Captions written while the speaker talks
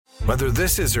Whether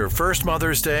this is her first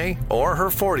Mother's Day or her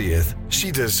 40th, she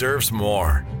deserves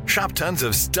more. Shop tons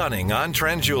of stunning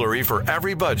on-trend jewelry for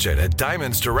every budget at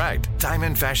Diamonds Direct.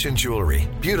 Diamond fashion jewelry,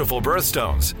 beautiful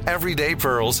birthstones, everyday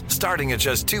pearls starting at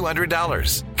just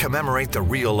 $200. Commemorate the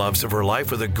real loves of her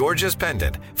life with a gorgeous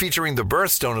pendant featuring the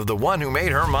birthstone of the one who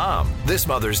made her mom. This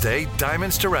Mother's Day,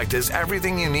 Diamonds Direct is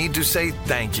everything you need to say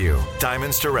thank you.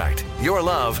 Diamonds Direct. Your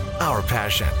love, our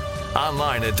passion.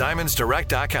 Online at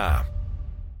diamondsdirect.com.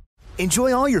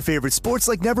 Enjoy all your favorite sports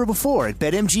like never before at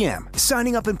BetMGM.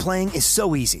 Signing up and playing is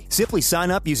so easy. Simply sign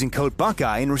up using code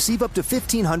Buckeye and receive up to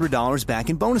 $1,500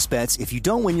 back in bonus bets if you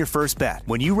don't win your first bet.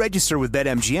 When you register with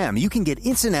BetMGM, you can get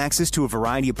instant access to a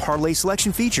variety of parlay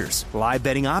selection features, live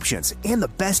betting options, and the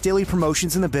best daily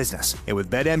promotions in the business. And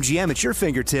with BetMGM at your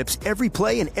fingertips, every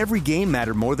play and every game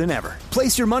matter more than ever.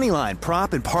 Place your moneyline,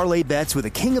 prop, and parlay bets with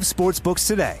the king of sportsbooks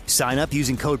today. Sign up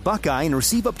using code Buckeye and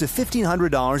receive up to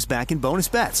 $1,500 back in bonus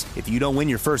bets if you don't win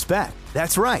your first bet.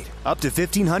 That's right, up to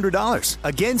 $1,500.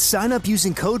 Again, sign up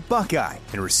using code Buckeye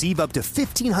and receive up to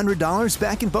 $1,500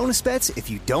 back in bonus bets if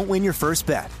you don't win your first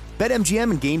bet.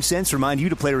 BetMGM and GameSense remind you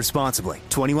to play responsibly.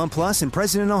 21 plus and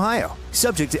present in Ohio.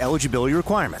 Subject to eligibility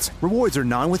requirements. Rewards are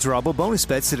non-withdrawable bonus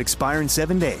bets that expire in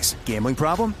 7 days. Gambling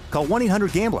problem? Call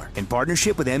 1-800-GAMBLER in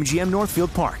partnership with MGM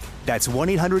Northfield Park. That's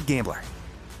 1-800-GAMBLER.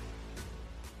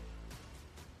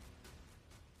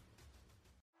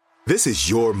 This is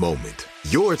your moment,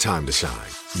 your time to shine,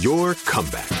 your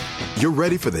comeback. You're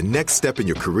ready for the next step in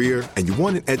your career, and you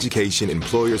want an education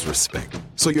employers respect.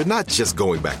 So you're not just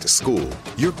going back to school,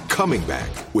 you're coming back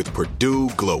with Purdue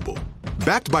Global.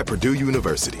 Backed by Purdue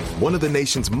University, one of the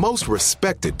nation's most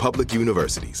respected public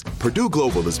universities, Purdue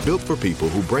Global is built for people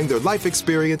who bring their life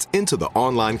experience into the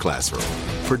online classroom.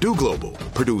 Purdue Global,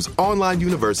 Purdue's online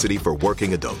university for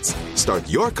working adults. Start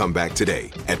your comeback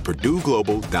today at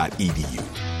purdueglobal.edu.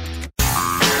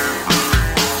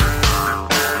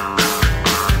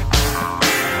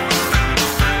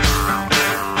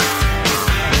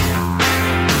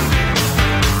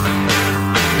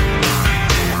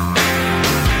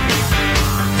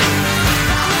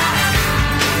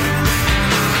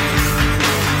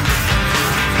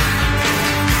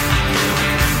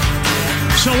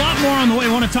 So a lot more on the way.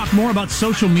 I want to talk more about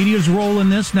social media's role in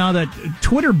this now that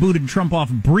Twitter booted Trump off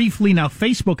briefly. Now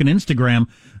Facebook and Instagram.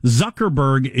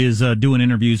 Zuckerberg is doing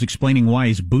interviews explaining why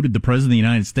he's booted the president of the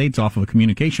United States off of a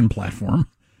communication platform.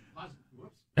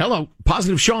 Hello.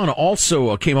 Positive Sean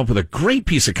also came up with a great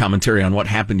piece of commentary on what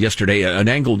happened yesterday, an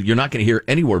angle you're not going to hear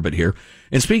anywhere but here.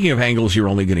 And speaking of angles you're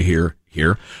only going to hear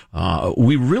here,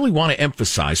 we really want to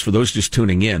emphasize, for those just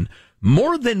tuning in,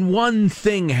 more than one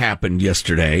thing happened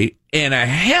yesterday, and a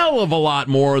hell of a lot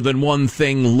more than one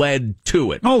thing led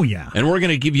to it. Oh, yeah. And we're going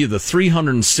to give you the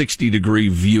 360-degree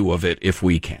view of it if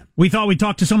we can. We thought we'd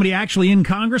talk to somebody actually in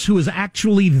Congress who is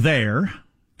actually there.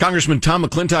 Congressman Tom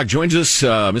McClintock joins us.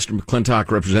 Mr. McClintock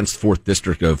represents the 4th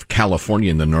District of California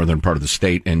in the northern part of the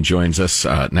state and joins us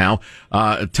now.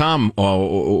 Tom,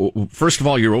 first of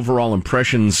all, your overall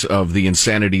impressions of the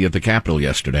insanity at the Capitol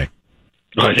yesterday.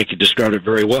 Well, I think you described it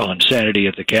very well. Insanity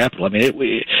at the Capitol. I mean,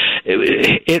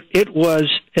 it was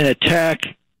an attack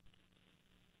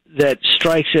that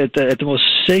strikes at the most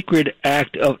sacred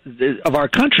act of our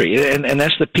country, and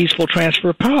that's the peaceful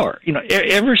transfer of power. You know,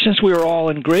 ever since we were all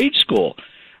in grade school,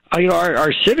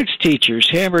 our civics teachers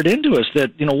hammered into us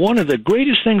that one of the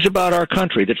greatest things about our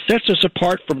country that sets us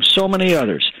apart from so many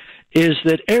others is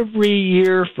that every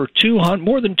year for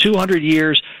more than 200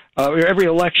 years. Every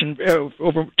election,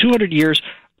 over 200 years,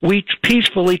 we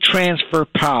peacefully transfer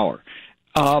power.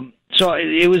 So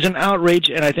it was an outrage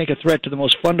and I think a threat to the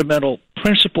most fundamental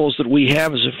principles that we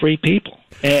have as a free people.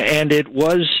 And it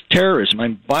was terrorism. I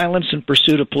mean, violence in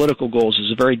pursuit of political goals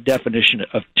is a very definition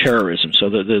of terrorism. So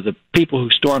the people who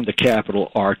stormed the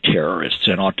Capitol are terrorists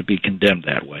and ought to be condemned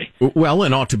that way. Well,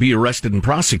 and ought to be arrested and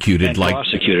prosecuted.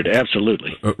 Prosecuted,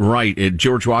 absolutely. Right.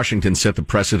 George Washington set the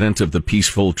precedent of the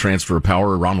peaceful transfer of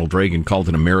power. Ronald Reagan called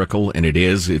it a miracle, and it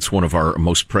is. It's one of our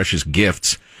most precious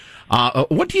gifts.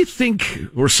 What do you think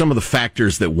were some of the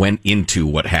factors that went into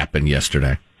what happened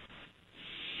yesterday?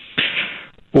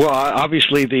 Well,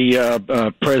 obviously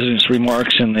the president's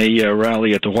remarks in the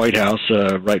rally at the White House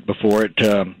right before it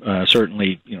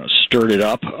certainly stirred it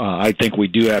up. I think we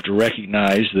do have to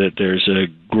recognize that there's a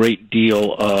great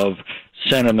deal of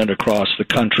sentiment across the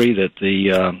country that the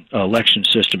election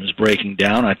system is breaking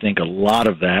down. I think a lot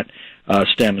of that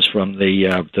stems from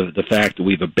the fact that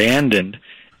we've abandoned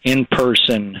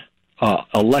in-person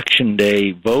election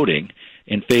day voting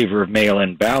in favor of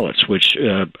mail-in ballots, which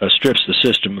strips the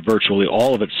system of virtually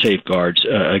all of its safeguards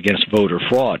against voter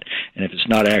fraud. And if it's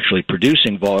not actually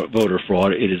producing voter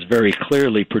fraud, it is very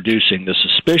clearly producing the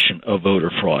suspicion of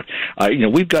voter fraud.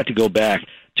 We've got to go back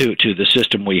to the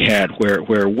system we had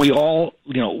where we all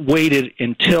waited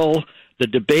until the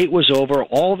debate was over,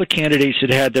 all the candidates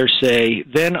had their say.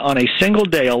 Then on a single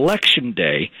day, election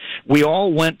day, we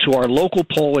all went to our local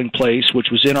polling place, which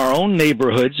was in our own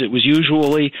neighborhoods. It was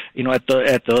usually, at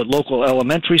the local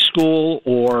elementary school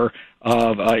or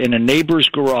in a neighbor's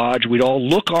garage. We'd all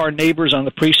look our neighbors on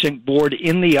the precinct board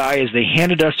in the eye as they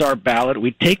handed us our ballot.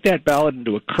 We'd take that ballot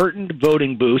into a curtained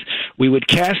voting booth. We would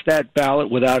cast that ballot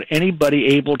without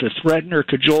anybody able to threaten or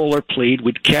cajole or plead.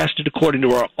 We'd cast it according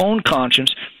to our own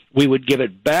conscience. We would give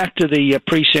it back to the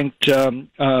precinct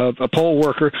poll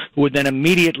worker, who would then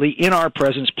immediately, in our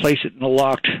presence, place it in a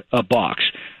locked box.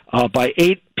 By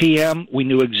 8 p.m., we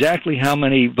knew exactly how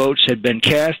many votes had been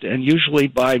cast, and usually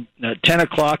by 10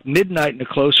 o'clock, midnight in a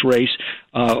close race,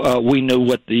 we knew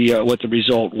what the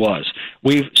result was.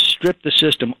 We've stripped the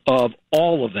system of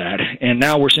all of that, and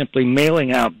now we're simply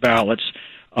mailing out ballots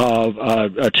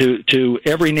to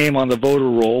every name on the voter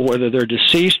roll, whether they're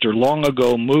deceased or long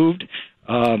ago moved,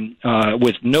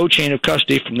 with no chain of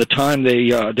custody from the time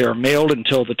they're mailed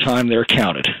until the time they're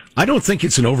counted. I don't think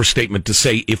it's an overstatement to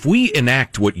say if we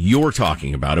enact what you're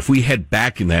talking about, if we head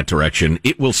back in that direction,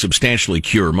 it will substantially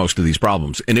cure most of these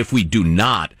problems. And if we do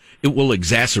not, it will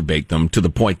exacerbate them to the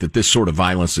point that this sort of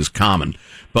violence is common.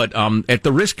 But at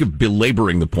the risk of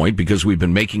belaboring the point, because we've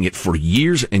been making it for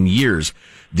years and years,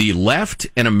 the left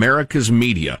and America's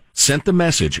media sent the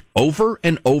message over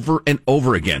and over and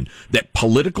over again that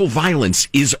political violence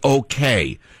is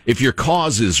okay if your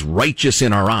cause is righteous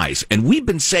in our eyes. And we've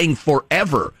been saying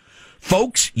forever,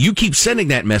 folks, you keep sending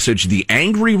that message, the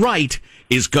angry right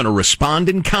is going to respond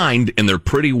in kind, and they're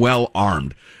pretty well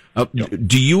armed.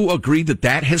 Do you agree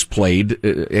that has played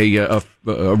a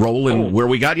role in where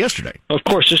we got yesterday? Of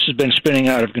course, this has been spinning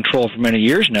out of control for many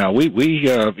years now. We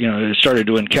started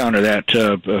to encounter that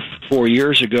 4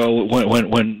 years ago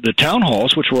when the town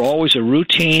halls, which were always a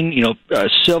routine,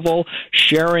 civil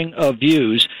sharing of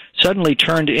views, suddenly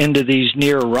turned into these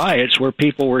near riots where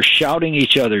people were shouting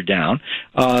each other down.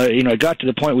 It got to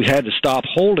the point we had to stop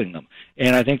holding them.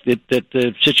 And I think that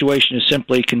the situation has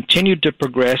simply continued to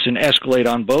progress and escalate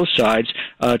on both sides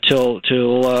till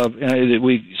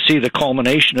we see the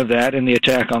culmination of that in the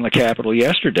attack on the Capitol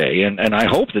yesterday. And I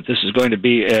hope that this is going to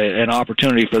be an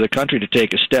opportunity for the country to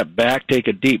take a step back, take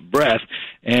a deep breath,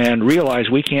 and realize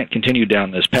we can't continue down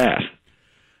this path.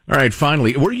 All right,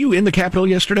 finally, were you in the Capitol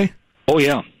yesterday? Oh,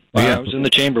 yeah. I was in the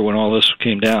chamber when all this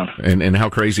came down. And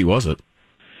how crazy was it?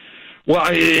 Well,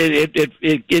 it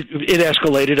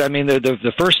escalated. I mean,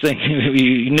 the first thing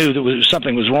you knew that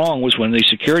something was wrong was when the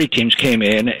security teams came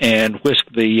in and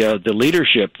whisked the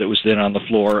leadership that was then on the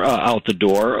floor out the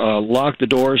door, locked the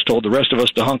doors, told the rest of us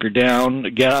to hunker down,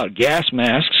 get out gas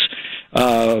masks.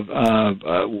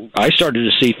 I started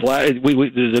to see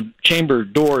the chamber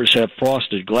doors have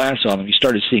frosted glass on them. You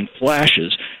started seeing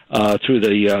flashes through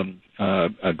the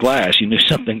glass. You knew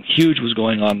something huge was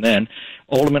going on then.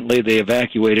 Ultimately, they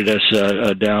evacuated us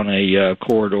down a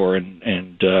corridor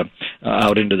and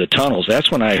out into the tunnels.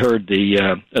 That's when I heard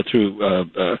as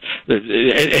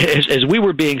we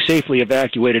were being safely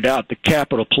evacuated out, the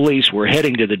Capitol Police were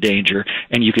heading to the danger,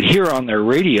 and you could hear on their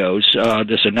radios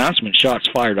this announcement: "Shots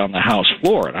fired on the House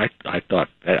floor." And I thought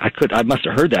I must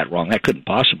have heard that wrong. That couldn't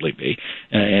possibly be,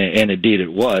 and indeed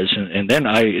it was. And then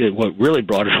what really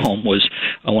brought it home was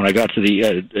when I got to the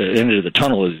end of the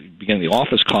tunnel, beginning of the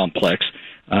office complex.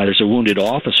 There's a wounded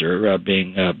officer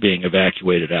being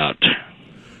evacuated out.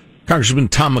 Congressman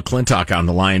Tom McClintock on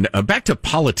the line. Back to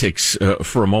politics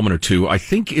for a moment or two. I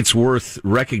think it's worth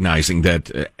recognizing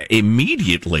that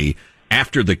immediately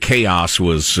after the chaos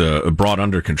was brought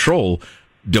under control,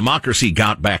 democracy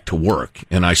got back to work,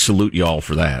 and I salute you all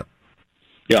for that.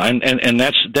 Yeah, and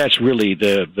that's really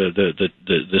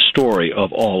the story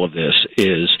of all of this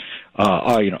is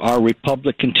our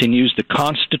republic continues. The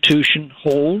Constitution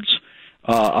holds.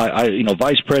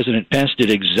 Vice President Pence did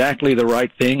exactly the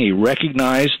right thing. He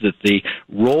recognized that the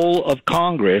role of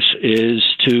Congress is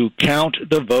to count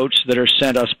the votes that are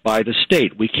sent us by the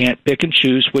state. We can't pick and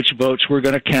choose which votes we're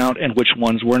going to count and which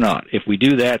ones we're not. If we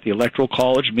do that, the Electoral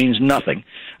College means nothing.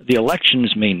 The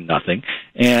elections mean nothing,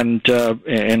 and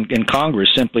Congress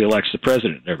simply elects the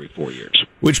president every 4 years.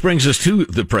 Which brings us to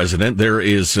the president. There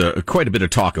is quite a bit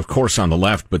of talk, of course, on the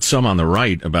left, but some on the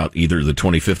right about either the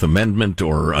 25th Amendment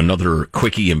or another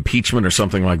quickie impeachment or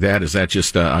something like that. Is that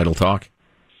just idle talk?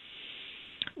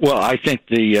 Well, I think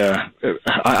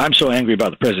I'm so angry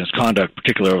about the president's conduct,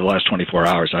 particularly over the last 24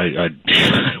 hours. I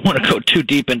don't want to go too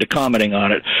deep into commenting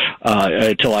on it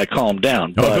until I calm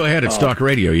down. Oh, go ahead. It's talk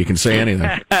radio. You can say anything.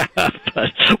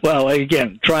 Well,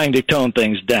 again, trying to tone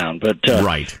things down. But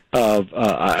right.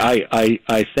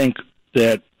 I think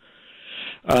that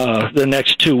the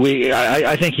next 2 weeks,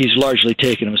 I think he's largely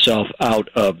taken himself out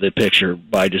of the picture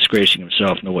by disgracing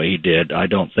himself in the way he did. I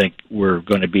don't think we're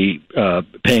going to be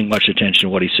paying much attention to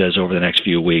what he says over the next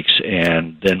few weeks,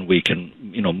 and then we can,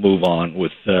 move on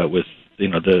with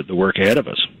the work ahead of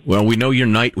us. Well, we know your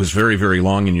night was very, very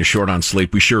long and you're short on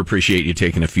sleep. We sure appreciate you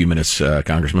taking a few minutes,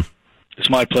 Congressman. It's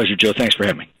my pleasure, Joe. Thanks for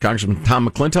having me. Congressman Tom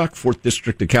McClintock, 4th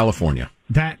District of California.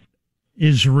 That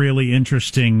is really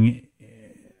interesting.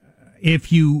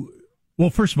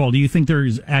 First of all, do you think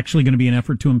there's actually going to be an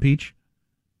effort to impeach?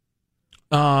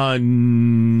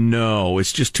 No,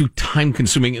 it's just too time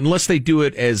consuming unless they do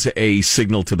it as a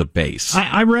signal to the base.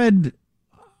 I read,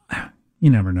 you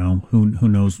never know who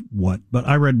knows what, but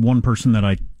I read one person that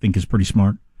I think is pretty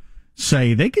smart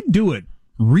say they could do it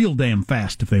real damn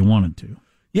fast if they wanted to.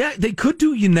 Yeah, they could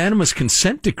do unanimous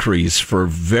consent decrees for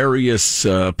various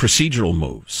procedural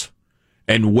moves.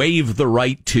 And waive the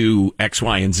right to X,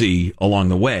 Y, and Z along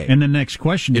the way. And the next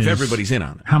question is, if everybody's in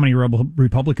on it, how many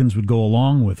Republicans would go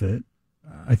along with it?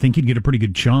 I think you'd get a pretty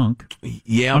good chunk.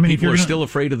 Yeah, people are still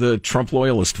afraid of the Trump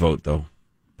loyalist vote, though.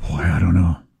 Boy, I don't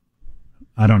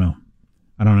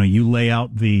know. You lay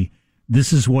out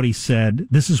this is what he said.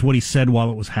 This is what he said while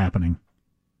it was happening.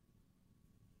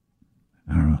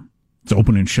 I don't know. It's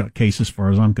open and shut case as far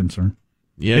as I'm concerned.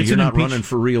 Yeah, you're not running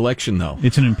for re-election, though.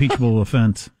 It's an impeachable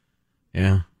offense.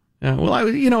 Yeah. Well,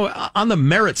 on the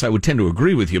merits, I would tend to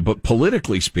agree with you, but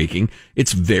politically speaking,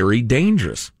 it's very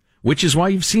dangerous, which is why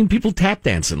you've seen people tap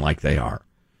dancing like they are.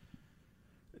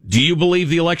 Do you believe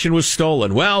the election was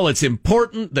stolen? Well, it's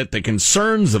important that the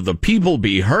concerns of the people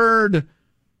be heard.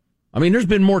 I mean, there's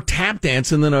been more tap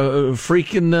dancing than a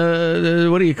freaking,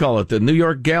 what do you call it? The New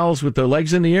York gals with their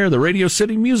legs in the air, the Radio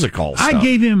City Music Hall stuff.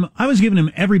 I was giving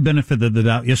him every benefit of the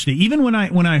doubt yesterday, even when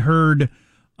I heard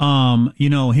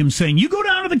him saying, you go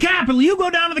down to the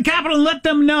Capitol and let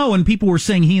them know. And people were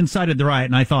saying he incited the riot.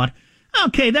 And I thought,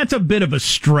 okay, that's a bit of a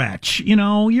stretch. There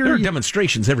are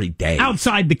demonstrations every day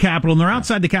outside the Capitol, and they're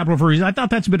outside the Capitol for a reason. I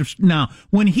thought that's a bit of, now,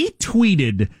 when he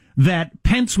tweeted that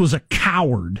Pence was a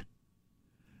coward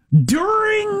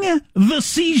during the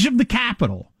siege of the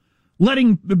Capitol,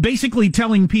 basically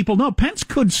telling people, no, Pence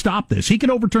could stop this. He could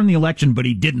overturn the election, but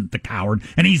he didn't, the coward,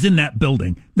 and he's in that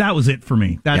building. That was it for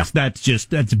me. That's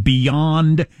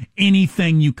beyond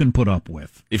anything you can put up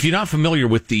with. If you're not familiar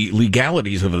with the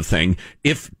legalities of the thing,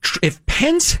 if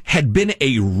Pence had been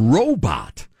a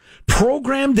robot,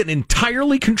 programmed and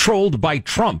entirely controlled by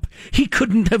Trump, he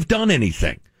couldn't have done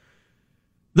anything.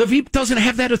 The Veep doesn't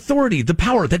have that authority, the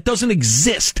power. That doesn't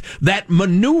exist. That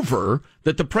maneuver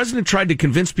that the president tried to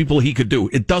convince people he could do,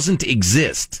 it doesn't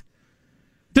exist.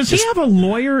 Does he have a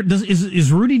lawyer?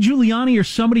 Is Rudy Giuliani or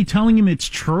somebody telling him it's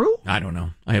true? I don't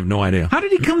know. I have no idea. How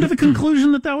did he come to the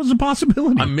conclusion that was a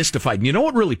possibility? I'm mystified. And you know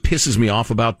what really pisses me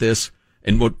off about this,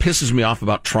 and what pisses me off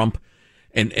about Trump,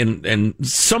 and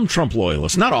some Trump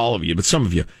loyalists, not all of you, but some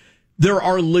of you, there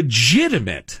are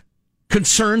legitimate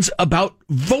concerns about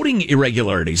voting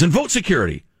irregularities and vote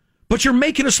security, but you're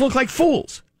making us look like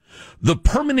fools. The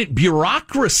permanent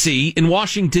bureaucracy in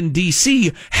Washington,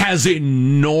 D.C. has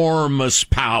enormous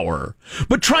power,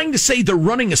 but trying to say they're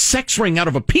running a sex ring out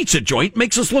of a pizza joint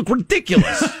makes us look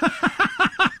ridiculous.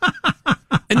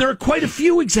 And there are quite a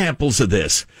few examples of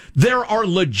this. There are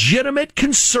legitimate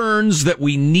concerns that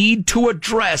we need to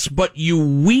address, but you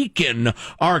weaken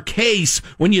our case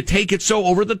when you take it so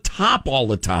over the top all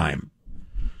the time.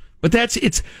 But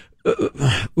it's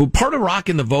part of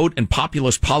rocking the vote and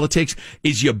populist politics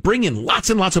is you bring in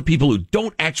lots and lots of people who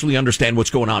don't actually understand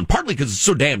what's going on, partly because it's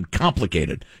so damn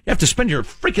complicated. You have to spend your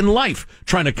freaking life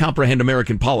trying to comprehend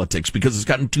American politics because it's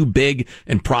gotten too big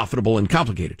and profitable and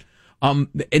complicated. And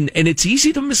it's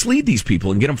easy to mislead these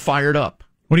people and get them fired up.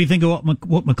 What do you think of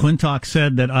what McClintock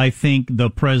said, that I think the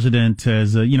president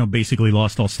has, basically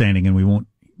lost all standing and we won't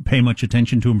pay much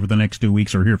attention to him for the next 2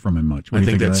 weeks or hear from him much? I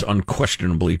think that's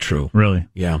unquestionably true. Really?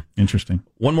 Yeah. Interesting.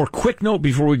 One more quick note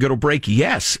before we go to break.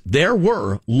 Yes, there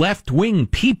were left-wing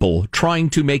people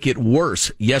trying to make it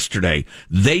worse yesterday.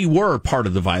 They were part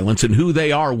of the violence, and who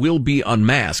they are will be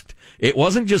unmasked. It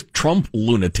wasn't just Trump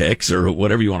lunatics or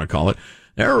whatever you want to call it.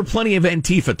 There were plenty of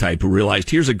Antifa type who realized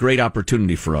here's a great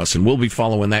opportunity for us, and we'll be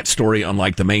following that story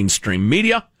unlike the mainstream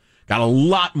media. Got a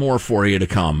lot more for you to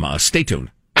come. Stay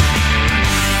tuned.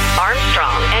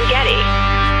 Armstrong and Getty.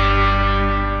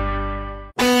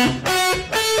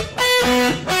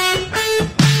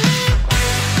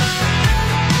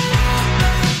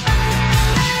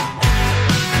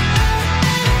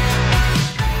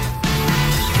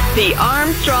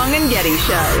 Armstrong and Getty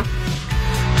Show.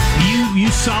 You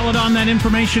solid on that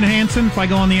information, Hanson? If I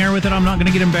go on the air with it, I'm not going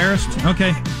to get embarrassed?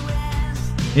 Okay.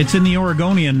 It's in the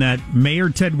Oregonian that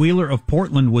Mayor Ted Wheeler of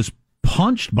Portland was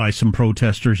punched by some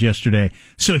protesters yesterday.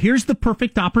 So here's the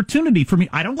perfect opportunity for me.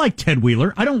 I don't like Ted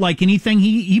Wheeler. I don't like anything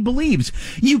he believes.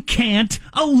 You can't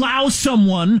allow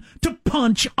someone to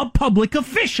punch a public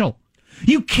official.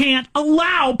 You can't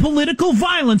allow political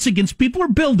violence against people or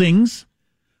buildings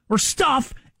or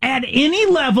stuff at any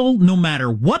level, no matter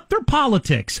what their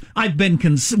politics. We've been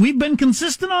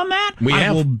consistent on that. I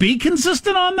will be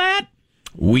consistent on that.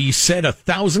 We said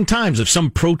 1,000 times if some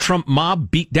pro-Trump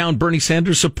mob beat down Bernie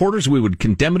Sanders supporters, we would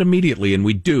condemn it immediately, and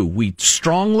we do. We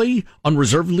strongly,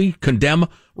 unreservedly condemn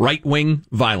right-wing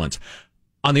violence.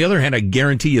 On the other hand, I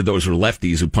guarantee you those were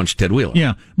lefties who punched Ted Wheeler.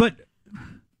 Yeah, but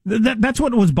that's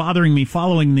what was bothering me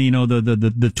following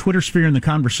the Twitter sphere and the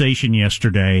conversation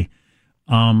yesterday.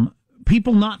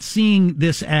 People not seeing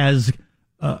this as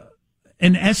an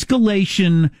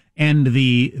escalation and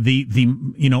the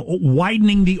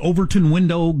widening the Overton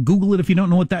window. Google it if you don't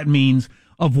know what that means,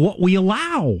 of what we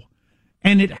allow.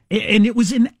 And it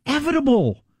was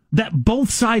inevitable that both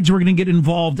sides were going to get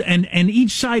involved and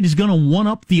each side is going to one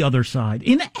up the other side.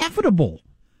 Inevitable.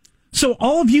 So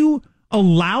all of you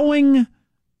allowing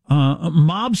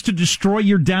mobs to destroy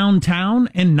your downtown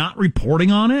and not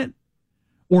reporting on it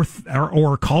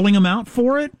or calling them out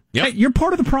for it, yep. Hey, you're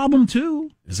part of the problem too.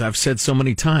 As I've said so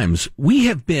many times, we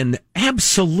have been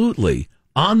absolutely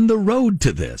on the road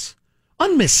to this,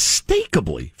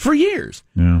 unmistakably, for years.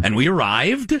 Yeah. And we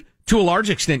arrived to a large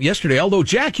extent yesterday, although,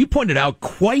 Jack, you pointed out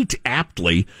quite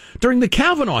aptly during the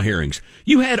Kavanaugh hearings,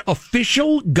 you had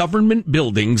official government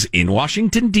buildings in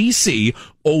Washington, D.C.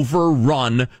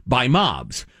 overrun by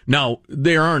mobs. Now,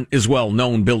 there aren't as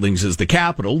well-known buildings as the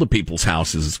Capitol, the People's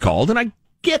House as it's called, and I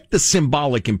get the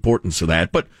symbolic importance of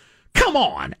that, but come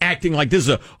on, acting like this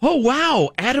is oh, wow,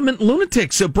 adamant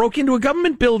lunatics broke into a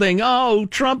government building. Oh,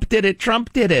 Trump did it.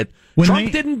 Trump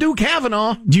didn't do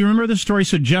Kavanaugh. Do you remember the story?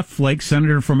 So Jeff Flake,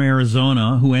 senator from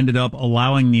Arizona, who ended up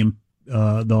allowing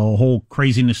the whole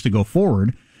craziness to go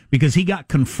forward because he got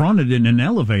confronted in an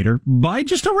elevator by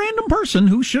just a random person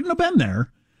who shouldn't have been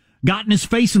there, got in his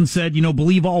face and said,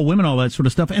 believe all women, all that sort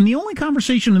of stuff. And the only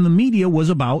conversation in the media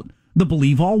was about the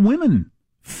believe all women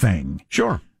thing.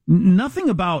 Sure. Nothing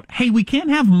about, hey, we can't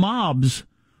have mobs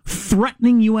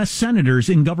threatening U.S. senators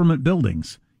in government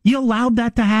buildings. You allowed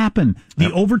that to happen.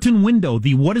 The Overton window,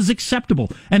 the what is acceptable,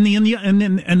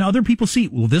 and other people see,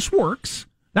 well, this works.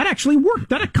 That actually worked.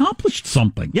 That accomplished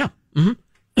something. Yeah.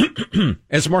 Mm-hmm.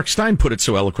 As Mark Stein put it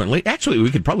so eloquently, actually,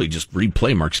 we could probably just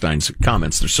replay Mark Stein's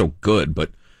comments. They're so good, but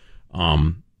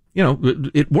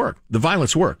it worked. The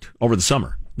violence worked over the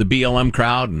summer. The BLM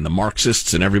crowd and the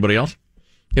Marxists and everybody else,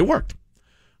 it worked.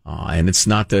 And it's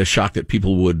not a shock that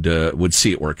people would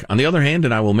see it work. On the other hand,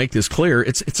 and I will make this clear,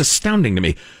 it's astounding to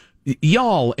me.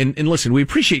 Y'all, and listen, we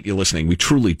appreciate you listening. We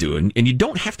truly do. And you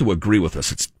don't have to agree with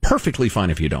us. It's perfectly fine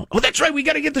if you don't. Oh, that's right. We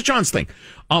got to get the Johns thing.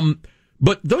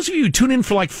 But those of you who tune in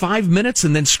for like 5 minutes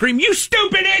and then scream, you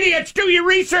stupid idiots, do your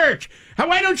research.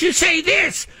 Why don't you say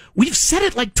this? We've said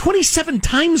it like 27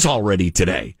 times already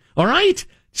today. All right?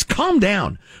 Just calm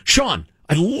down. Sean,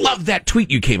 I love that tweet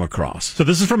you came across. So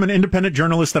this is from an independent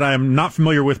journalist that I am not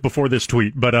familiar with before this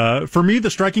tweet. But for me, the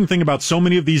striking thing about so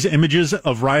many of these images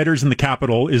of rioters in the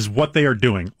Capitol is what they are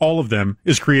doing. All of them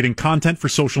is creating content for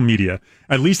social media.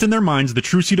 At least in their minds, the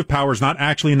true seat of power is not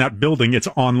actually in that building. It's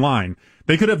online.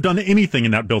 They could have done anything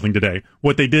in that building today.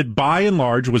 What they did, by and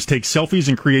large, was take selfies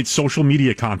and create social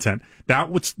media content.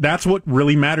 That's what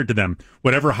really mattered to them.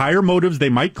 Whatever higher motives they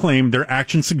might claim, their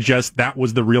actions suggest that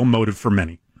was the real motive for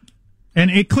many. And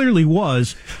it clearly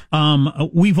was.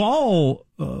 We've all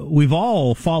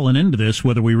fallen into this,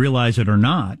 whether we realize it or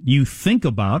not. You think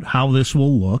about how this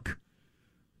will look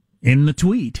in the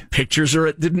tweet. Pictures or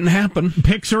it didn't happen.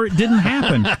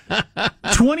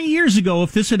 20 years ago,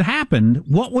 if this had happened,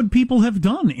 what would people have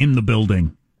done in the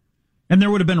building? And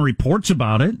there would have been reports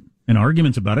about it and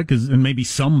arguments about it, and maybe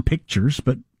some pictures,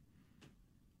 but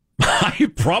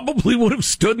I probably would have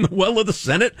stood in the well of the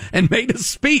Senate and made a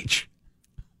speech.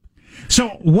 So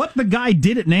what the guy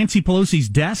did at Nancy Pelosi's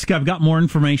desk, I've got more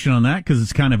information on that because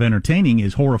it's kind of entertaining,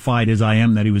 as horrified as I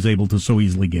am that he was able to so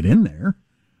easily get in there.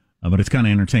 But it's kind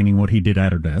of entertaining what he did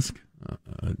at her desk.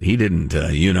 He didn't,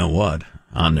 what,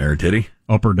 on there, did he?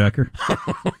 Upper decker.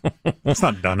 It's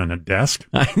not done on a desk.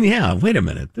 Yeah, wait a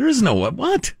minute. There is no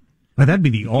what? Well, that'd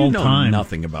be the all-time. You know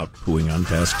nothing about pooing on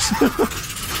desks.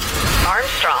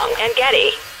 Armstrong and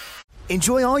Getty.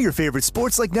 Enjoy all your favorite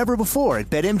sports like never before at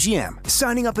BetMGM.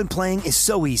 Signing up and playing is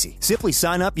so easy. Simply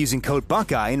sign up using code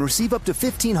Buckeye and receive up to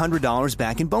 $1,500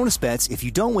 back in bonus bets if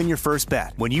you don't win your first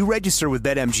bet. When you register with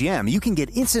BetMGM, you can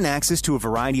get instant access to a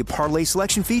variety of parlay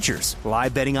selection features,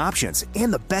 live betting options,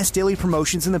 and the best daily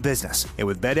promotions in the business. And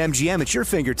with BetMGM at your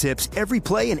fingertips, every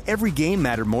play and every game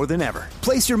matter more than ever.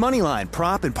 Place your moneyline,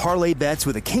 prop, and parlay bets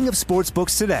with the king of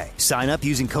sportsbooks today. Sign up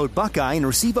using code Buckeye and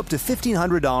receive up to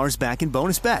 $1,500 back in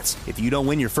bonus bets if you don't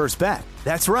win your first bet.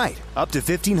 That's right, up to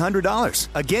 $1,500.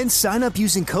 Again, sign up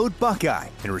using code Buckeye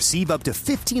and receive up to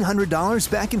 $1,500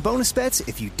 back in bonus bets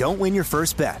if you don't win your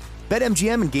first bet.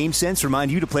 BetMGM and GameSense remind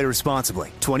you to play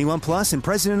responsibly. 21 plus and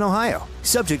present in Ohio.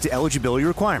 Subject to eligibility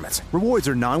requirements. Rewards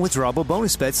are non-withdrawable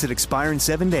bonus bets that expire in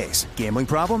 7 days. Gambling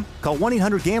problem? Call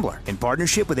 1-800-GAMBLER in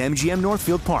partnership with MGM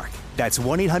Northfield Park. That's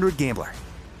 1-800-GAMBLER.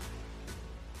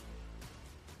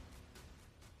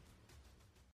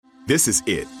 This is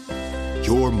it.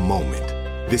 Your moment.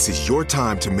 This is your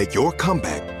time to make your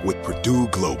comeback with Purdue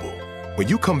Global. When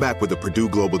you come back with a Purdue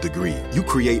Global degree, you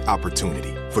create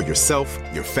opportunity for yourself,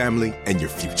 your family, and your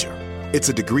future. It's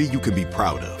a degree you can be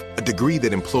proud of, a degree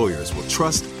that employers will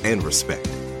trust and respect.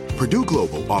 Purdue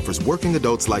Global offers working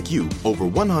adults like you over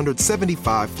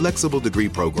 175 flexible degree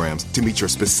programs to meet your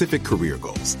specific career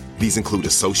goals. These include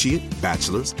associate,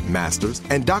 bachelor's, master's,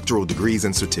 and doctoral degrees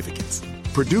and certificates.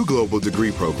 Purdue Global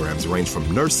degree programs range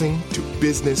from nursing to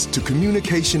business to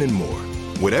communication and more.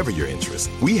 Whatever your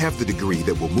interest, we have the degree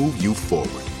that will move you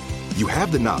forward. You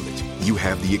have the knowledge, you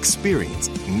have the experience.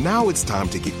 Now it's time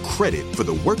to get credit for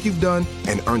the work you've done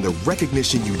and earn the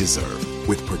recognition you deserve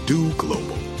with Purdue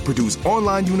Global, Purdue's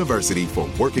online university for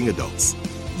working adults.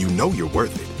 You know you're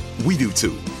worth it. We do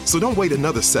too. So don't wait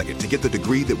another second to get the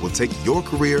degree that will take your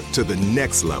career to the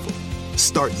next level.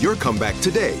 Start your comeback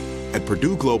today at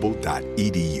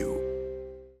purdueglobal.edu.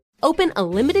 Open a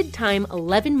limited-time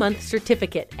 11-month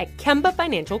certificate at Kemba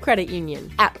Financial Credit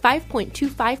Union. At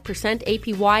 5.25%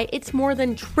 APY, it's more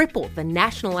than triple the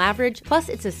national average, plus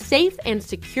it's a safe and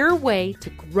secure way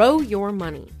to grow your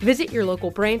money. Visit your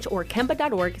local branch or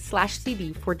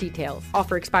kemba.org/cb for details.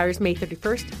 Offer expires May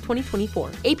 31st, 2024.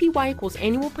 APY equals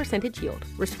annual percentage yield.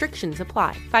 Restrictions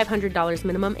apply. $500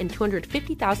 minimum and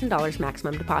 $250,000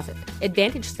 maximum deposit.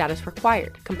 Advantage status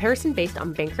required. Comparison based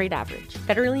on bank rate average.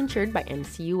 Federally insured by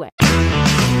NCUA.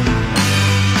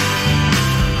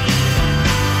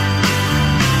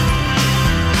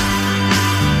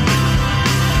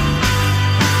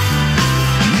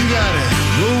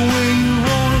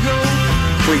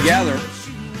 We gather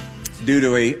due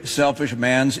to a selfish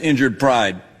man's injured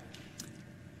pride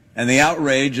and the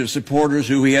outrage of supporters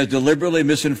who he has deliberately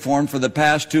misinformed for the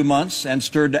past 2 months and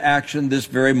stirred to action this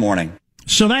very morning.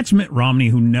 So that's Mitt Romney,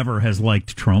 who never has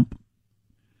liked Trump.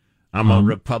 I'm a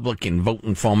Republican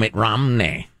voting for Mitt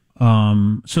Romney.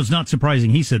 So it's not surprising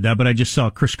he said that, but I just saw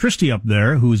Chris Christie up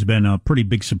there, who's been a pretty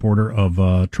big supporter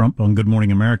of Trump on Good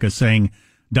Morning America, saying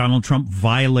Donald Trump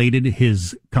violated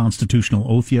his constitutional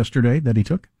oath yesterday that he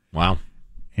took. Wow.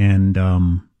 And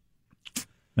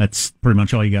that's pretty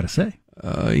much all you got to say.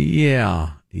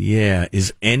 Yeah.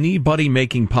 Is anybody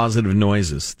making positive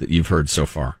noises that you've heard so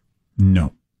far?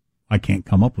 No. I can't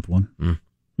come up with one.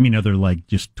 I mean, other like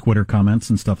just Twitter comments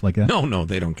and stuff like that? No,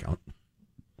 they don't count.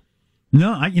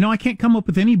 No, I can't come up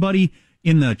with anybody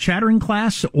in the chattering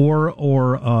class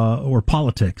or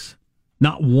politics.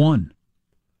 Not one.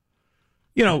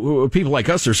 You know, people like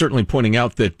us are certainly pointing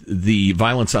out that the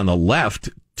violence on the left,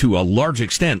 to a large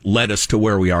extent, led us to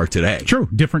where we are today. True,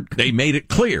 different. They made it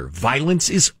clear violence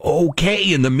is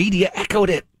okay, and the media echoed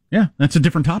it. Yeah, that's a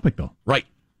different topic, though. Right.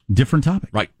 Different topic.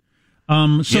 Right.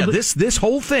 So yeah, this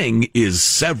whole thing is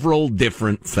several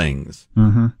different things.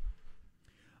 Mm-hmm.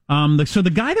 So the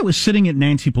guy that was sitting at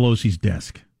Nancy Pelosi's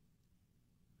desk.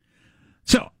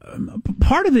 So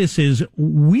part of this is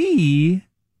we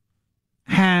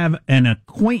have an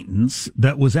acquaintance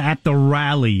that was at the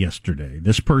rally yesterday.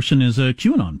 This person is a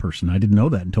QAnon person. I didn't know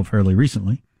that until fairly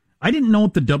recently. I didn't know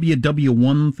what the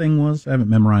WW1 thing was. I haven't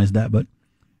memorized that, but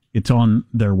it's on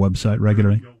their website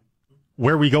regularly.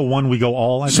 Where we go one, we go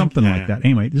all. Something like that.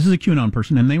 Anyway, this is a QAnon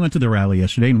person, and they went to the rally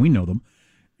yesterday, and we know them.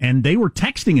 And they were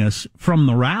texting us from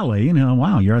the rally, and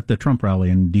wow, you're at the Trump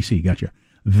rally in D.C., gotcha.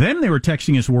 Then they were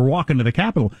texting us, we're walking to the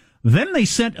Capitol. Then they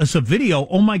sent us a video,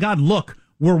 oh my God, look,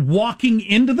 we're walking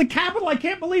into the Capitol. I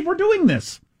can't believe we're doing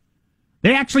this.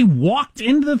 They actually walked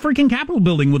into the freaking Capitol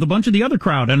building with a bunch of the other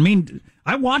crowd. I mean,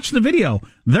 I watched the video.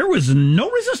 There was no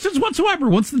resistance whatsoever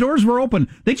once the doors were open.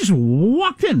 They just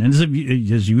walked in. And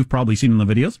as you've probably seen in the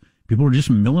videos, people were just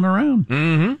milling around.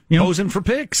 Mm-hmm. Posing for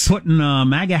pics. Putting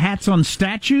MAGA hats on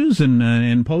statues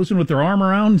and posing with their arm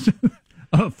around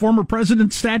former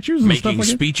president statues and making stuff like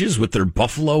speeches with their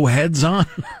buffalo heads on.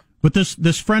 But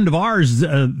this friend of ours,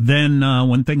 then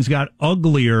when things got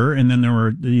uglier, and then there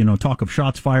were talk of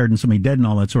shots fired and somebody dead and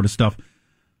all that sort of stuff.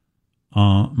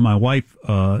 My wife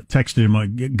texted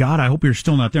him, God, I hope you're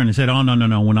still not there. And he said, oh,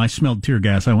 no. When I smelled tear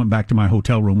gas, I went back to my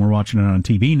hotel room. We're watching it on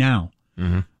TV now.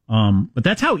 Mm-hmm. But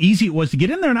that's how easy it was to get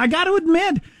in there. And I got to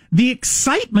admit, the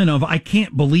excitement of, I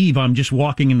can't believe I'm just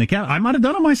walking in the cab. I might have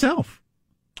done it myself.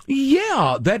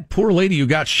 Yeah, that poor lady who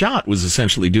got shot was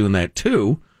essentially doing that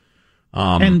too.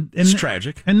 It's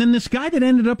tragic. And then this guy that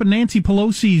ended up in Nancy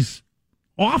Pelosi's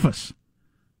office.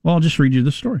 Well, I'll just read you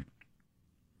the story.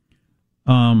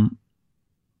 House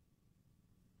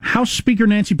Speaker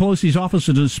Nancy Pelosi's office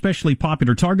is an especially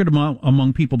popular target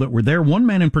among people that were there. One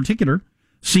man in particular,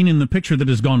 seen in the picture that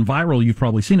has gone viral, you've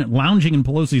probably seen it, lounging in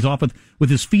Pelosi's office with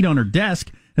his feet on her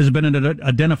desk, has been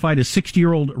identified as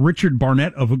 60-year-old Richard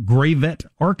Barnett of Gravette,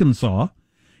 Arkansas.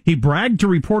 He bragged to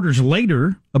reporters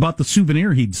later about the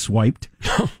souvenir he'd swiped.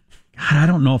 God, I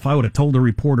don't know if I would have told a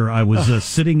reporter I was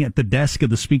sitting at the desk of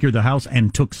the Speaker of the House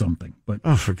and took something. But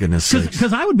for goodness sake.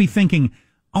 Because I would be thinking,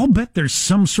 I'll bet there's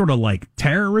some sort of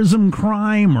terrorism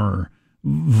crime or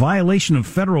violation of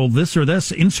federal this or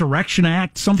this, Insurrection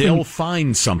Act, something. They'll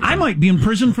find something. I might be in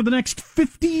prison for the next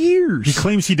 50 years. He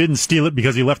claims he didn't steal it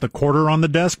because he left a quarter on the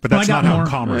desk, but that's not how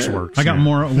commerce works. I got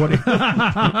more.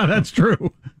 That's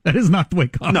true. That is not the way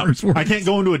commerce works. I can't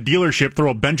go into a dealership, throw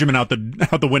a Benjamin out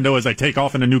the window as I take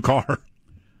off in a new car.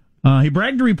 He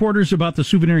bragged to reporters about the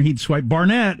souvenir he'd swiped.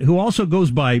 Barnett, who also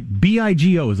goes by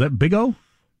B-I-G-O, is that Big O?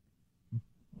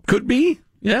 Could be,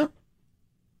 yeah.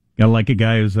 Got like a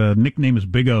guy whose nickname is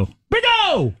Big O. Big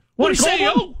O! What do you say,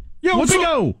 yo? Yo, Big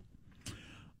O!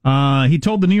 He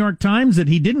told the New York Times that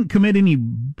he didn't commit any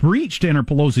breach to enter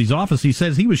Pelosi's office. He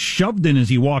says he was shoved in as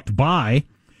he walked by,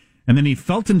 and then he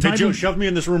felt entitled... Hey, Joe, shove me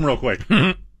in this room real quick.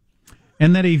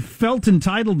 And that he felt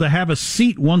entitled to have a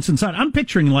seat once inside. I'm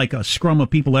picturing like a scrum of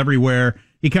people everywhere.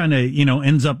 He kind of,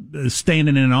 ends up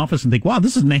standing in an office and think, wow,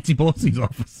 this is Nancy Pelosi's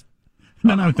office. And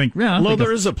then I would think, yeah. Well,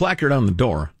 there is a placard on the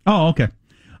door. Oh, okay.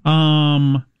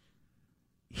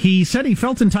 He said he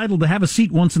felt entitled to have a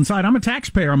seat once inside. I'm a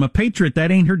taxpayer. I'm a patriot.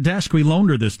 That ain't her desk. We loaned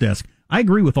her this desk. I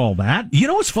agree with all that. You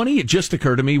know what's funny? It just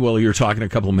occurred to me while you were talking a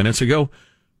couple of minutes ago.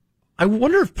 I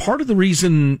wonder if part of the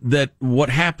reason that what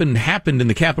happened in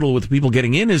the Capitol with people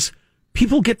getting in is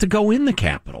people get to go in the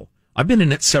Capitol. I've been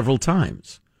in it several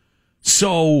times.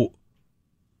 So,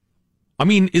 I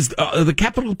mean, is the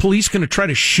Capitol Police going to try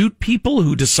to shoot people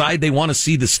who decide they want to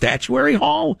see the statuary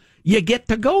hall? You get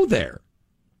to go there.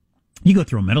 You go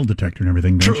through a metal detector and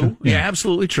everything, don't you? True. Yeah,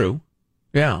 absolutely true.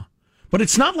 Yeah. But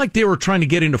it's not like they were trying to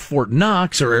get into Fort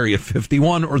Knox or Area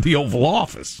 51 or the Oval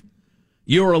Office.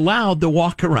 You're allowed to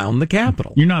walk around the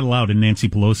Capitol. You're not allowed in Nancy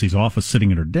Pelosi's office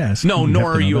sitting at her desk. No,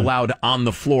 nor are you allowed on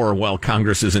the floor while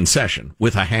Congress is in session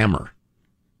with a hammer.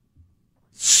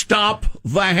 Stop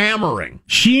the hammering.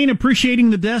 She ain't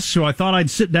appreciating the desk, so I thought I'd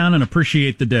sit down and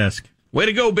appreciate the desk. Way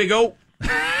to go, Big O.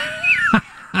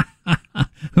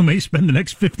 Who may spend the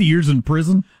next 50 years in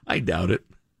prison? I doubt it.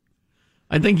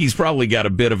 I think he's probably got a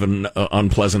bit of an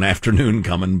unpleasant afternoon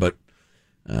coming, but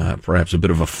perhaps a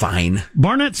bit of a fine.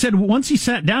 Barnett said once he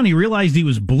sat down, he realized he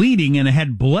was bleeding and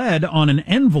had bled on an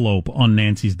envelope on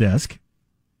Nancy's desk,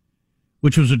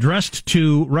 which was addressed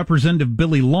to Representative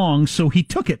Billy Long, so he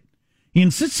took it. He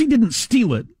insists he didn't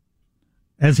steal it,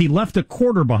 as he left a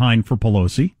quarter behind for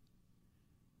Pelosi.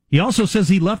 He also says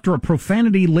he left her a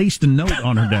profanity-laced note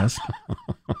on her desk.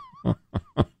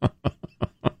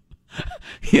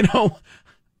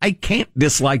 I can't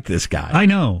dislike this guy. I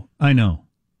know.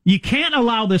 You can't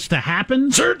allow this to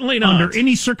happen. Certainly not. Under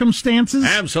any circumstances.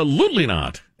 Absolutely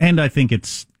not. And I think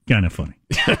it's kind of funny.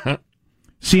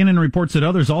 CNN reports that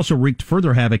others also wreaked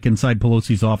further havoc inside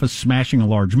Pelosi's office, smashing a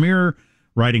large mirror,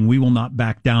 writing, "We will not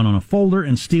back down" on a folder,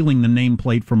 and stealing the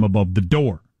nameplate from above the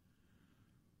door.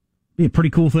 Be a pretty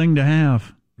cool thing to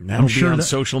have. That'll be on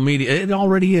social media. It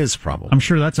already is, probably. I'm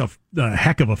sure that's a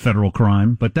heck of a federal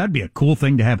crime, but that'd be a cool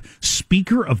thing to have.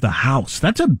 Speaker of the House.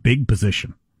 That's a big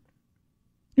position.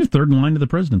 He's third in line to the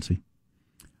presidency.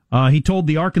 He told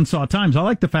the Arkansas Times, I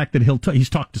like the fact that he's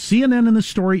talked to CNN in this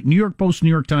story, New York Post, New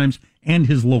York Times, and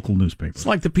his local newspaper. It's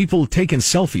like the people taking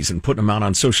selfies and putting them out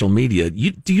on social media.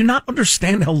 Do you not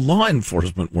understand how law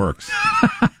enforcement works?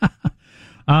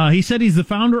 He said he's the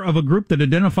founder of a group that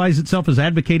identifies itself as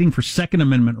advocating for Second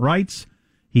Amendment rights.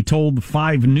 He told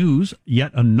 5 News,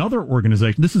 yet another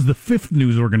organization. This is the 5th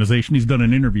news organization he's done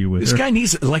an interview with. This guy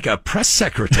needs like a press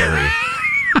secretary.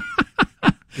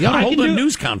 You ought to hold a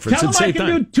news conference and say tell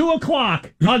him I can do 2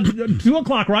 o'clock. 2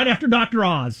 o'clock, right after Dr.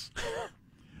 Oz.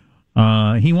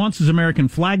 He wants his American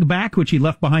flag back, which he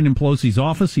left behind in Pelosi's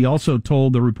office. He also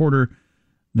told the reporter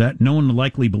that no one would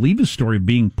likely believe his story of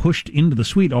being pushed into the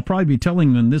suite. I'll probably be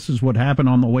telling them this is what happened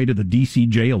on the way to the D.C.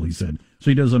 jail, he said.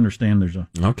 So he does understand there's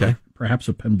perhaps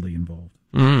a penalty involved.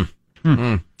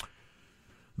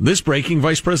 This breaking,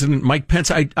 Vice President Mike Pence.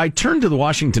 I turned to the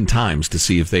Washington Times to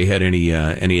see if they had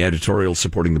any editorial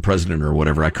supporting the president or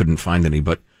whatever. I couldn't find any,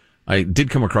 but I did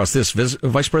come across this.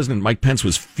 Vice President Mike Pence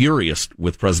was furious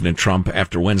with President Trump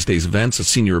after Wednesday's events. A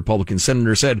senior Republican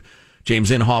senator said,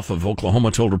 James Inhofe of Oklahoma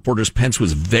told reporters Pence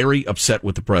was very upset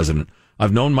with the president.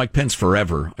 I've known Mike Pence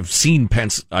forever.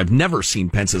 I've never seen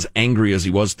Pence as angry as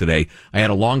he was today. I had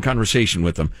a long conversation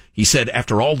with him. He said,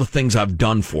 after all the things I've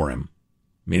done for him,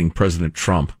 meaning President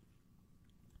Trump.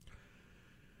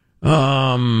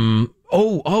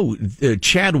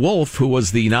 Chad Wolf, who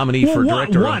was the nominee for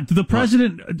director. What? The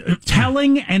president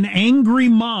telling an angry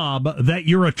mob that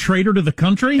you're a traitor to the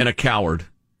country? And a coward,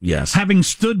 yes. Having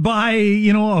stood by,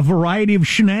 a variety of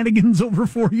shenanigans over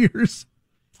 4 years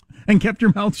and kept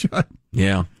your mouth shut.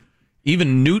 Yeah.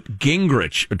 Even Newt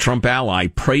Gingrich, a Trump ally,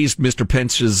 praised Mr.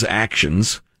 Pence's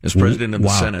actions as president of the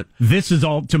Senate. This is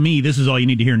all you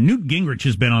need to hear. Newt Gingrich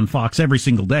has been on Fox every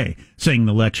single day saying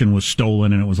the election was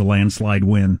stolen and it was a landslide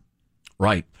win.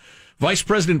 Right. Vice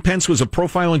President Pence was a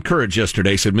profile in courage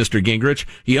yesterday, said Mr. Gingrich.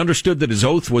 He understood that his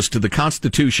oath was to the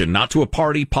Constitution, not to a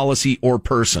party, policy, or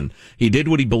person. He did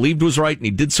what he believed was right, and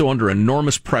he did so under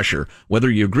enormous pressure. Whether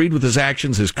you agreed with his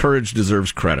actions, his courage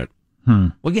deserves credit.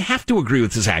 Well, you have to agree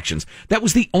with his actions. That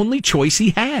was the only choice he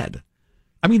had.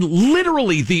 I mean,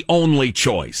 literally the only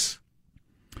choice.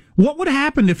 What would have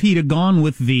happened if he'd have gone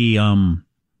with the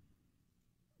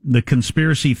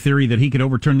conspiracy theory that he could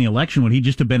overturn the election? Would he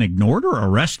just have been ignored or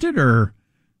arrested or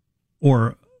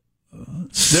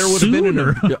there would have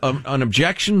been an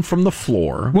objection from the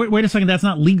floor. Wait a second. That's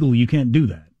not legal. You can't do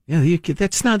that. Yeah,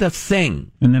 that's not a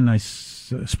thing. And then I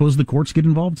suppose the courts get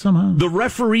involved somehow? The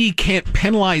referee can't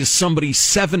penalize somebody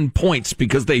 7 points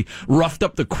because they roughed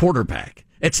up the quarterback.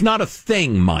 It's not a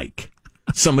thing, Mike.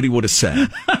 Somebody would have said.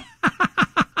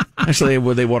 Actually,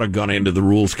 they would have gone into the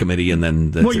rules committee and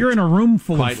then you're in a room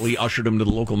full quietly ushered him to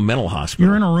the local mental hospital.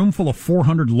 You're in a room full of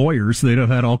 400 lawyers. They'd have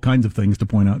had all kinds of things to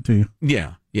point out to you.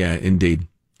 Yeah, indeed.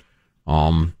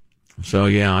 So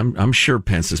yeah, I'm sure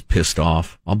Pence is pissed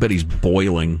off. I'll bet he's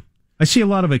boiling. I see a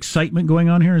lot of excitement going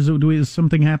on here. Is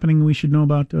something happening we should know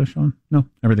about, Sean? No,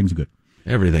 everything's good.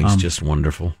 Everything's just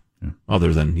wonderful. Yeah.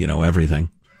 Other than everything.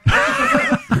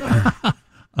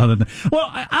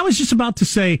 I was just about to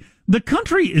say the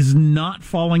country is not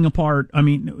falling apart. I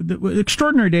mean,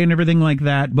 extraordinary day and everything like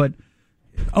that, but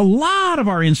a lot of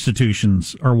our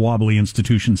institutions are wobbly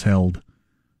institutions held.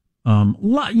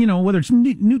 Whether it's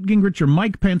Newt Gingrich or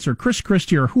Mike Pence or Chris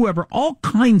Christie or whoever, all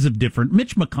kinds of different,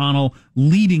 Mitch McConnell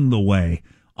leading the way,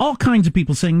 all kinds of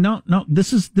people saying, no,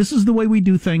 this is the way we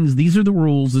do things. These are the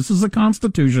rules. This is the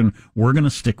Constitution. We're going to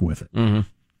stick with it. Mm-hmm.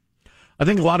 I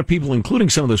think a lot of people, including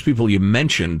some of those people you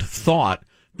mentioned, thought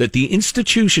that the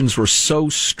institutions were so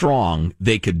strong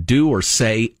they could do or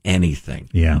say anything.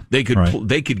 Yeah, they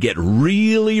could get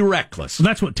really reckless. So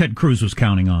that's what Ted Cruz was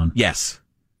counting on. Yes.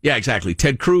 Yeah, exactly.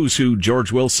 Ted Cruz, who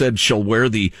George Will said shall wear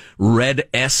the red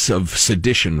S of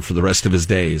sedition for the rest of his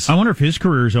days. I wonder if his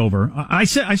career's over. I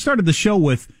started the show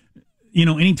with,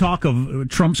 any talk of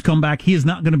Trump's comeback. He is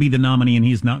not going to be the nominee and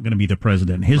he's not going to be the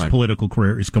president. His political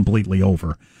career is completely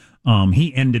over.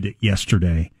 He ended it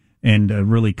yesterday and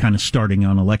really kind of starting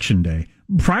on Election Day.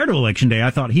 Prior to Election Day, I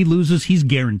thought he loses, he's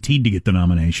guaranteed to get the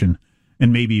nomination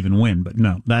and maybe even win. But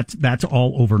no, that's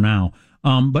all over now.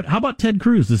 But how about Ted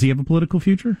Cruz? Does he have a political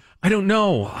future? I don't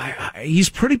know. He's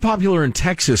pretty popular in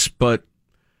Texas, but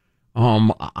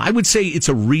I would say it's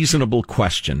a reasonable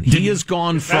question. He has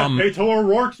gone from Beto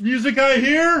O'Rourke's music I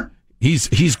hear.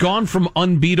 He's gone from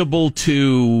unbeatable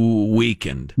to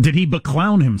weakened. Did he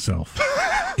beclown himself?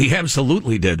 He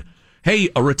absolutely did. Hey,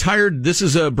 this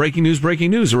is breaking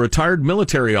news. A retired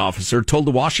military officer told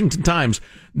the Washington Times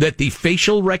that the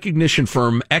facial recognition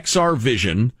firm XR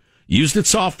Vision used its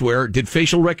software, did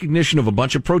facial recognition of a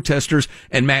bunch of protesters,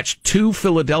 and matched 2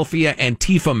 Philadelphia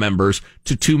Antifa members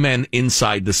to 2 men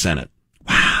inside the Senate.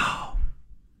 Wow.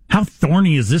 How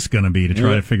thorny is this going to be to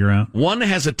try to figure out? One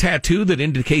has a tattoo that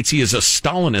indicates he is a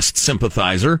Stalinist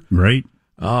sympathizer. Great.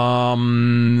 No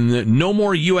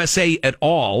more USA at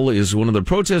all is one of the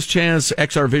protest chants.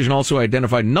 XR Vision also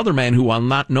identified another man who, while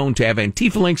not known to have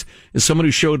Antifa links, is someone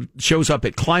who shows up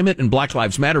at climate and Black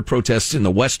Lives Matter protests in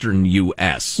the western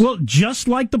U.S. Well, just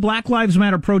like the Black Lives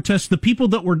Matter protests, the people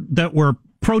that were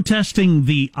protesting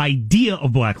the idea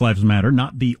of Black Lives Matter,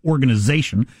 not the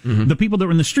organization. Mm-hmm. The people that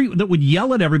were in the street that would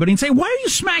yell at everybody and say, "Why are you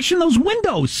smashing those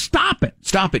windows? Stop it.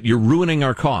 Stop it. You're ruining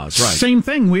our cause." Right. Same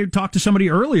thing. We talked to somebody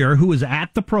earlier who was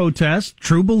at the protest,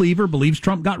 true believer, believes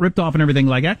Trump got ripped off and everything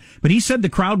like that. But he said the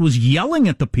crowd was yelling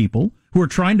at the people who are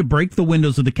trying to break the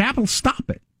windows of the Capitol. Stop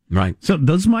it. Right. So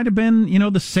those might have been,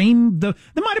 the same, there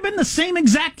might have been the same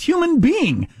exact human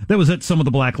being that was at some of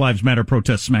the Black Lives Matter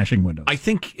protests smashing windows. I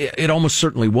think it almost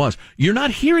certainly was. You're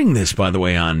not hearing this, by the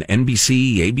way, on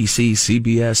NBC, ABC,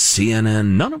 CBS,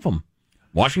 CNN, none of them.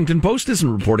 Washington Post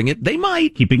isn't reporting it. They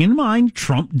might. Keeping in mind,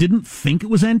 Trump didn't think it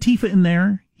was Antifa in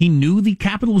there. He knew the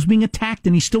Capitol was being attacked,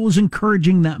 and he still was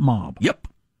encouraging that mob. Yep.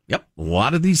 A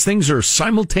lot of these things are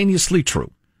simultaneously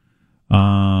true.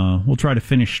 We'll try to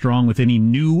finish strong with any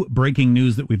new breaking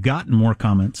news that we've got and more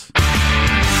comments.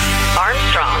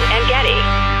 Armstrong and Getty.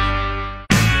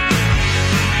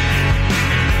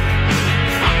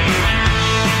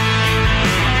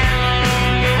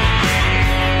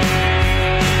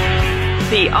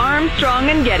 The Armstrong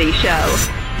and Getty Show.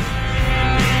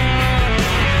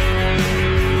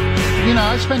 You know,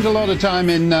 I spent a lot of time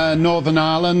in Northern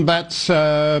Ireland. That's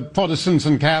Protestants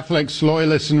and Catholics,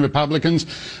 Loyalists and Republicans.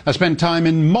 I spent time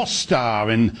in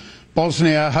Mostar in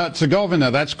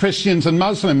Bosnia-Herzegovina. That's Christians and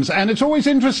Muslims. And it's always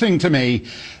interesting to me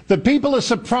that people are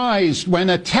surprised when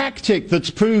a tactic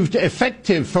that's proved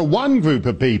effective for one group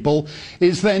of people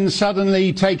is then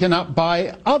suddenly taken up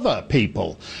by other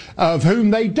people of whom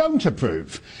they don't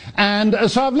approve. And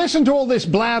so I've listened to all this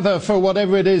blather for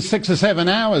whatever it is, 6 or 7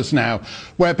 hours now,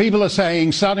 where people are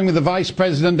saying, starting with the vice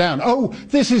president down, "Oh,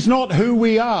 this is not who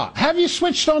we are." Have you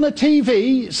switched on a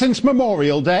TV since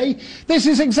Memorial Day? This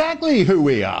is exactly who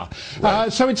we are.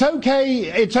 Right. So it's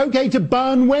okay to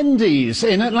burn Wendy's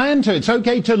in Atlanta. It's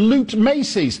okay to loot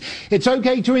Macy's. It's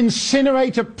okay to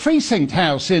incinerate a precinct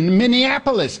house in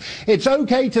Minneapolis. It's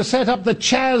okay to set up the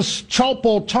Chaz Chop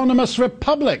Autonomous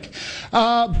Republic.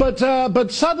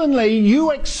 But suddenly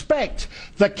you expect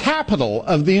the Capitol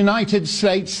of the United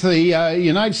States, the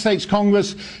United States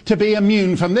Congress, to be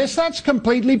immune from this. That's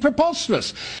completely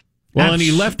preposterous. Well, and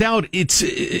he left out,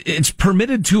 it's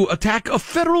permitted to attack a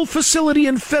federal facility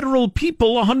and federal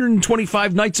people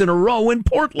 125 nights in a row in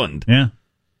Portland. Yeah.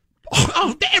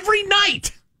 Oh, every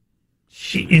night.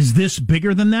 Is this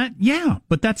bigger than that? Yeah,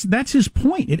 but that's his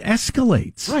point. It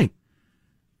escalates. Right.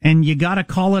 And you got to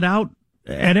call it out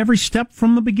at every step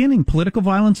from the beginning. Political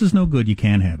violence is no good. You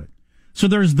can't have it. So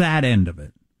there's that end of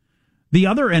it. The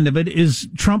other end of it is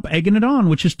Trump egging it on,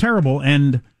 which is terrible.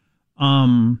 And,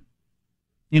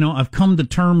 I've come to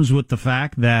terms with the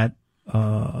fact that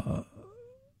a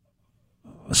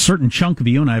certain chunk of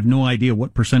you, and I have no idea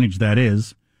what percentage that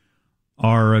is,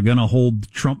 are going to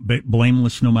hold Trump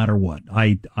blameless no matter what.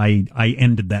 I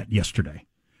ended that yesterday.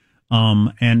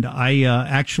 And I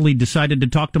actually decided to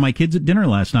talk to my kids at dinner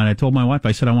last night. I told my wife,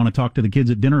 I said, I want to talk to the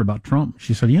kids at dinner about Trump.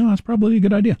 She said, yeah, that's probably a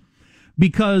good idea.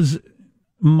 Because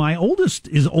my oldest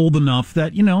is old enough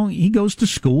that, he goes to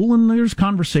school and there's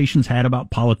conversations had about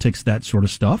politics, that sort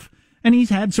of stuff. And he's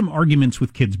had some arguments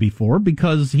with kids before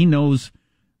because he knows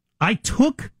I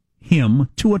took him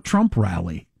to a Trump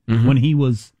rally when he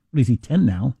was, what is he, 10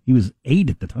 now? He was 8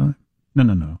 at the time.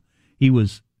 No. He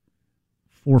was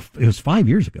 4, it was 5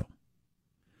 years ago.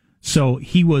 So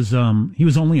he was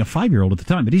only a 5-year-old at the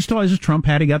time, but he still has his Trump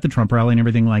hat. He got the Trump rally and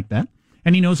everything like that.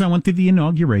 And he knows I went through the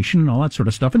inauguration and all that sort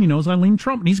of stuff. And he knows I lean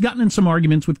Trump. And he's gotten in some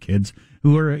arguments with kids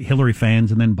who are Hillary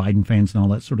fans and then Biden fans and all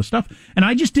that sort of stuff. And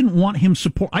I just didn't want him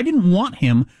I didn't want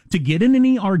him to get in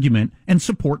any argument and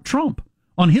support Trump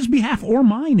on his behalf or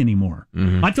mine anymore.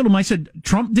 Mm-hmm. I told him, I said,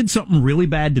 Trump did something really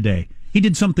bad today. He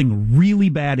did something really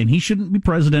bad and he shouldn't be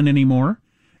president anymore.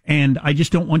 And I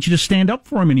just don't want you to stand up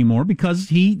for him anymore because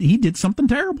he did something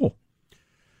terrible.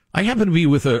 I happened to be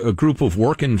with a group of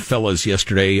working fellas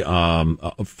yesterday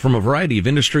from a variety of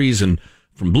industries, and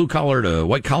from blue collar to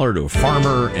white collar to a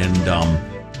farmer, and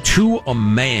to a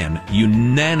man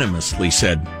unanimously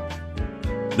said,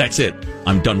 "That's it.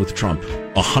 I'm done with Trump."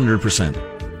 100%.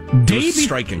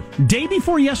 Striking. Day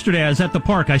before yesterday, I was at the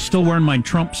park. I still wearing my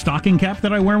Trump stocking cap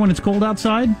that I wear when it's cold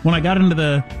outside. When I got into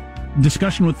the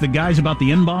discussion with the guys about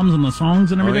the N-bombs and the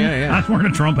songs and everything, I was wearing a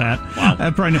Trump hat. Wow.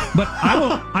 But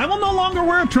I will no longer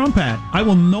wear a Trump hat. I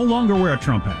will no longer wear a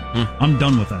Trump hat. I'm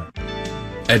done with that.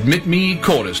 Admit me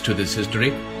chorus to this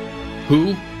history,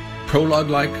 who,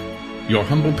 prologue-like, your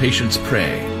humble patience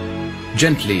pray,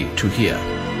 gently to hear,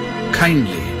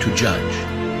 kindly to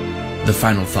judge, the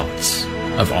final thoughts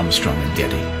of Armstrong and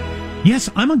Getty. Yes,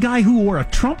 I'm a guy who wore a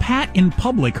Trump hat in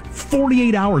public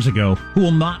 48 hours ago who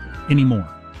will not anymore.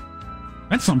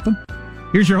 That's something.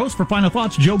 Here's your host for Final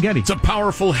Thoughts, Joe Getty. It's a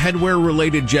powerful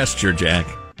headwear-related gesture, Jack.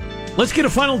 Let's get a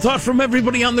final thought from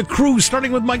everybody on the crew,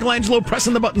 starting with Michelangelo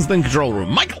pressing the buttons in the control room.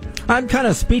 Michael! I'm kind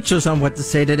of speechless on what to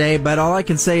say today, but all I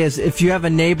can say is if you have a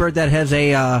neighbor that has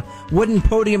a wooden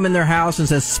podium in their house and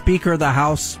says Speaker of the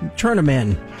House, turn them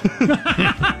in.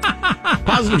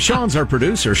 Positive Sean's our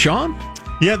producer. Sean?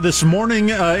 Yeah, this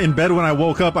morning in bed when I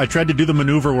woke up, I tried to do the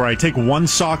maneuver where I take one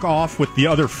sock off with the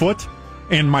other foot,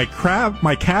 and my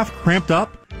calf cramped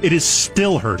up. It is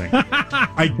still hurting.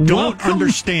 I don't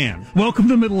understand. Welcome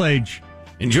to middle age.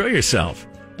 Enjoy yourself.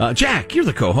 Jack, you're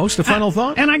the co-host. A final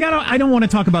thought? And I don't want to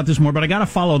talk about this more, but I got to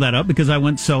follow that up because I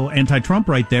went so anti-Trump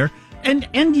right there.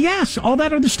 And yes, all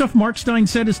that other stuff Mark Stein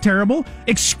said is terrible.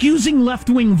 Excusing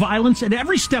left-wing violence at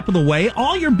every step of the way.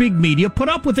 All your big media put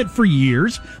up with it for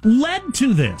years, led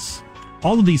to this.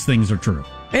 All of these things are true.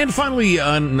 And finally,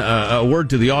 a word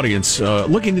to the audience.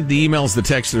 Looking at the emails, the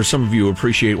text, there's some of you who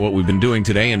appreciate what we've been doing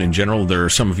today, and in general, there are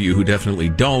some of you who definitely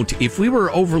don't. If we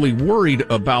were overly worried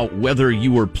about whether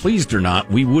you were pleased or not,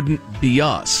 we wouldn't be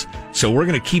us. So we're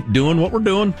going to keep doing what we're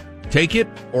doing. Take it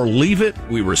or leave it.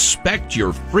 We respect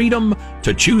your freedom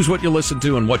to choose what you listen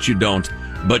to and what you don't.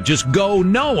 But just go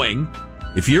knowing,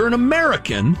 if you're an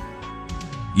American,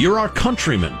 you're our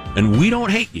countryman, and we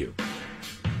don't hate you.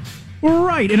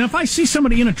 Right, and if I see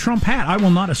somebody in a Trump hat, I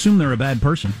will not assume they're a bad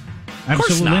person.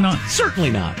 Absolutely not. Certainly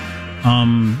not.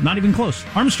 Not even close.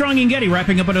 Armstrong and Getty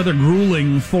wrapping up another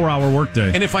grueling 4-hour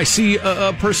workday. And if I see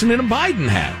a person in a Biden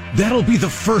hat, that'll be the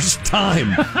first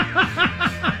time.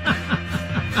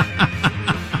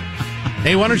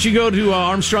 Hey, why don't you go to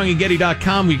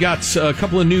ArmstrongandGetty.com? We got a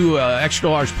couple of new extra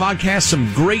large podcasts,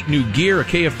 some great new gear, a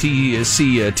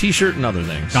KFTC T-shirt, and other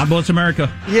things. God bless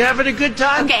America. You having a good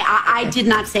time? Okay, I did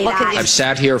not say that. I've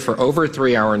sat here for over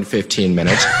 3 hours and 15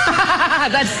 minutes.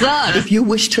 That sucks. If you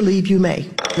wish to leave, you may.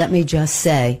 Let me just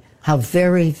say how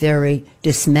very, very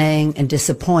dismaying and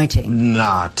disappointing.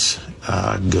 Not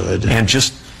good. And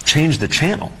just change the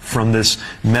channel from this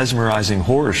mesmerizing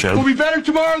horror show. We'll be better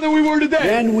tomorrow than we were today.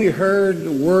 Then we heard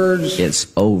the words, "It's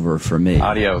over for me."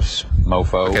 Adios,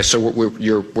 mofo. Okay, so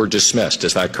we're dismissed.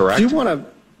 Is that correct? Do you want to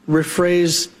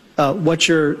rephrase what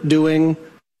you're doing?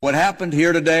 What happened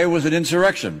here today was an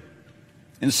insurrection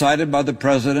incited by the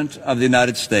President of the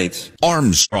United States.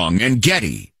 Armstrong and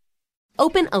Getty.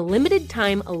 Open a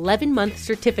limited-time 11-month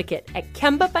certificate at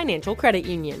Kemba Financial Credit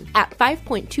Union. At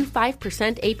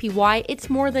 5.25% APY, it's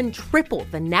more than triple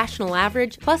the national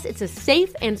average, plus it's a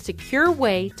safe and secure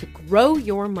way to grow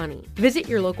your money. Visit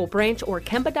your local branch or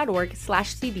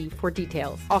kemba.org/CD for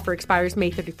details. Offer expires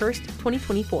May 31st,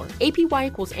 2024. APY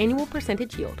equals annual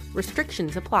percentage yield.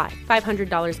 Restrictions apply.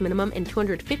 $500 minimum and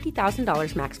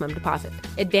 $250,000 maximum deposit.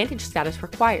 Advantage status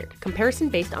required. Comparison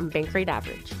based on bank rate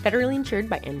average. Federally insured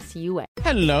by NCUA.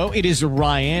 Hello, it is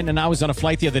Ryan, and I was on a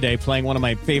flight the other day playing one of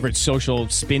my favorite social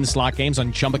spin slot games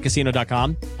on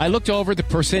ChumbaCasino.com. I looked over at the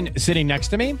person sitting next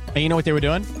to me, and you know what they were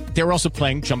doing? They were also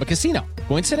playing Chumba Casino.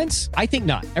 Coincidence? I think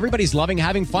not. Everybody's loving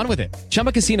having fun with it.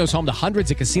 Chumba Casino is home to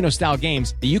hundreds of casino-style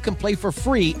games that you can play for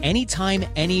free anytime,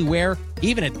 anywhere,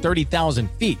 even at 30,000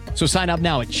 feet. So sign up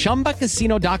now at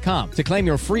ChumbaCasino.com to claim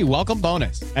your free welcome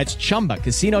bonus. That's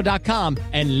ChumbaCasino.com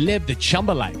and live the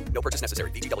Chumba life. No purchase necessary.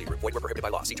 VGW. Void where prohibited by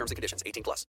law. See terms and conditions.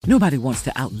 18+. Nobody wants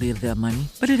to outlive their money,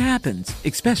 but it happens,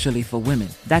 especially for women.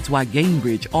 That's why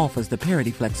GameBridge offers the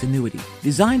Parity Flex annuity,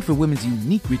 designed for women's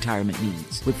unique retirement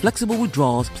needs, with flexible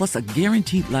withdrawals plus a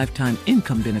guaranteed lifetime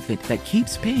income benefit that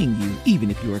keeps paying you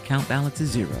even if your account balance is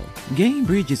zero.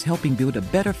 GameBridge is helping build a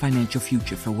better financial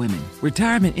future for women.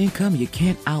 Retirement income you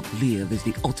can't outlive is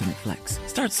the ultimate flex.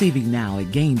 Start saving now at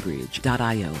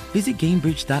GameBridge.io. Visit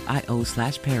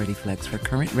GameBridge.io/ParityFlex for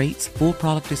current rates, full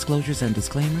product disclosures and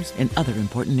disclaimers, and other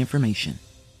important information.